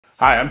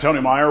Hi, I'm Tony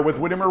Meyer with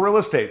Whittimer Real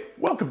Estate.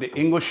 Welcome to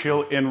English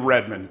Hill in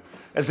Redmond.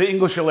 As the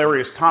English Hill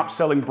area's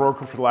top-selling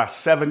broker for the last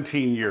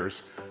 17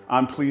 years,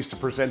 I'm pleased to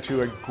present to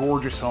you a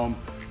gorgeous home.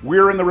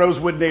 We're in the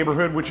Rosewood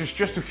neighborhood, which is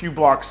just a few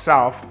blocks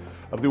south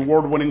of the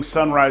award-winning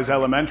Sunrise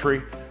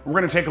Elementary. We're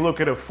going to take a look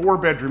at a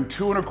 4-bedroom,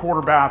 2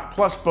 1/4 bath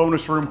plus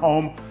bonus room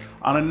home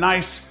on a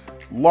nice,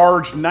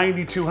 large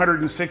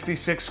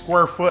 9,266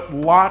 square foot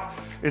lot.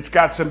 It's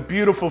got some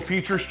beautiful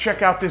features.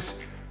 Check out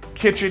this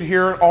kitchen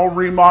here, all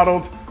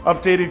remodeled,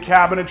 updated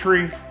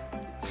cabinetry,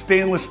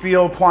 stainless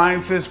steel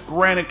appliances,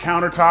 granite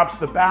countertops.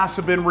 The baths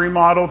have been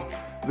remodeled.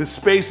 The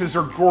spaces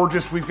are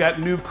gorgeous. We've got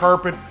new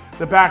carpet.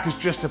 The back is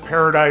just a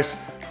paradise.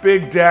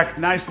 Big deck,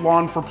 nice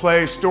lawn for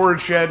play,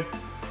 storage shed.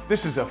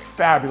 This is a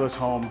fabulous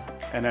home,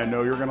 and I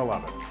know you're gonna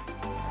love it.